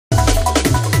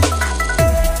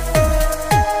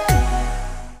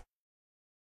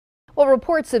Well,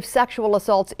 reports of sexual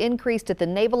assaults increased at the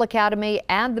Naval Academy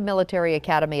and the Military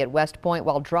Academy at West Point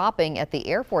while dropping at the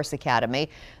Air Force Academy.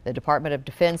 The Department of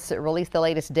Defense released the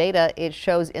latest data. It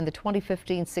shows in the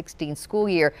 2015-16 school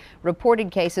year, reported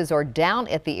cases are down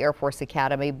at the Air Force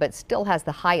Academy, but still has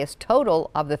the highest total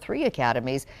of the three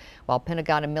academies. While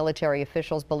Pentagon and military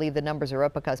officials believe the numbers are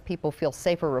up because people feel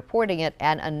safer reporting it,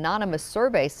 an anonymous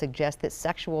survey suggests that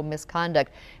sexual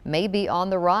misconduct may be on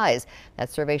the rise.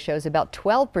 That survey shows about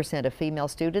 12% of female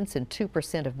students and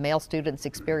 2% of male students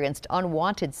experienced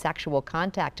unwanted sexual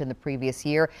contact in the previous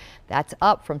year. That's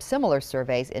up from similar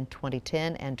surveys in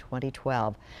 2010 and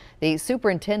 2012. The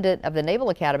superintendent of the Naval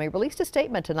Academy released a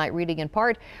statement tonight reading in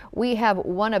part, "We have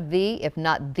one of the, if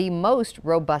not the most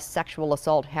robust sexual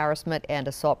assault, harassment, and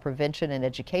assault prevention and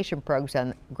education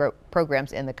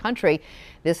programs in the country.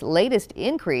 This latest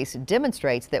increase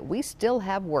demonstrates that we still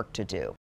have work to do."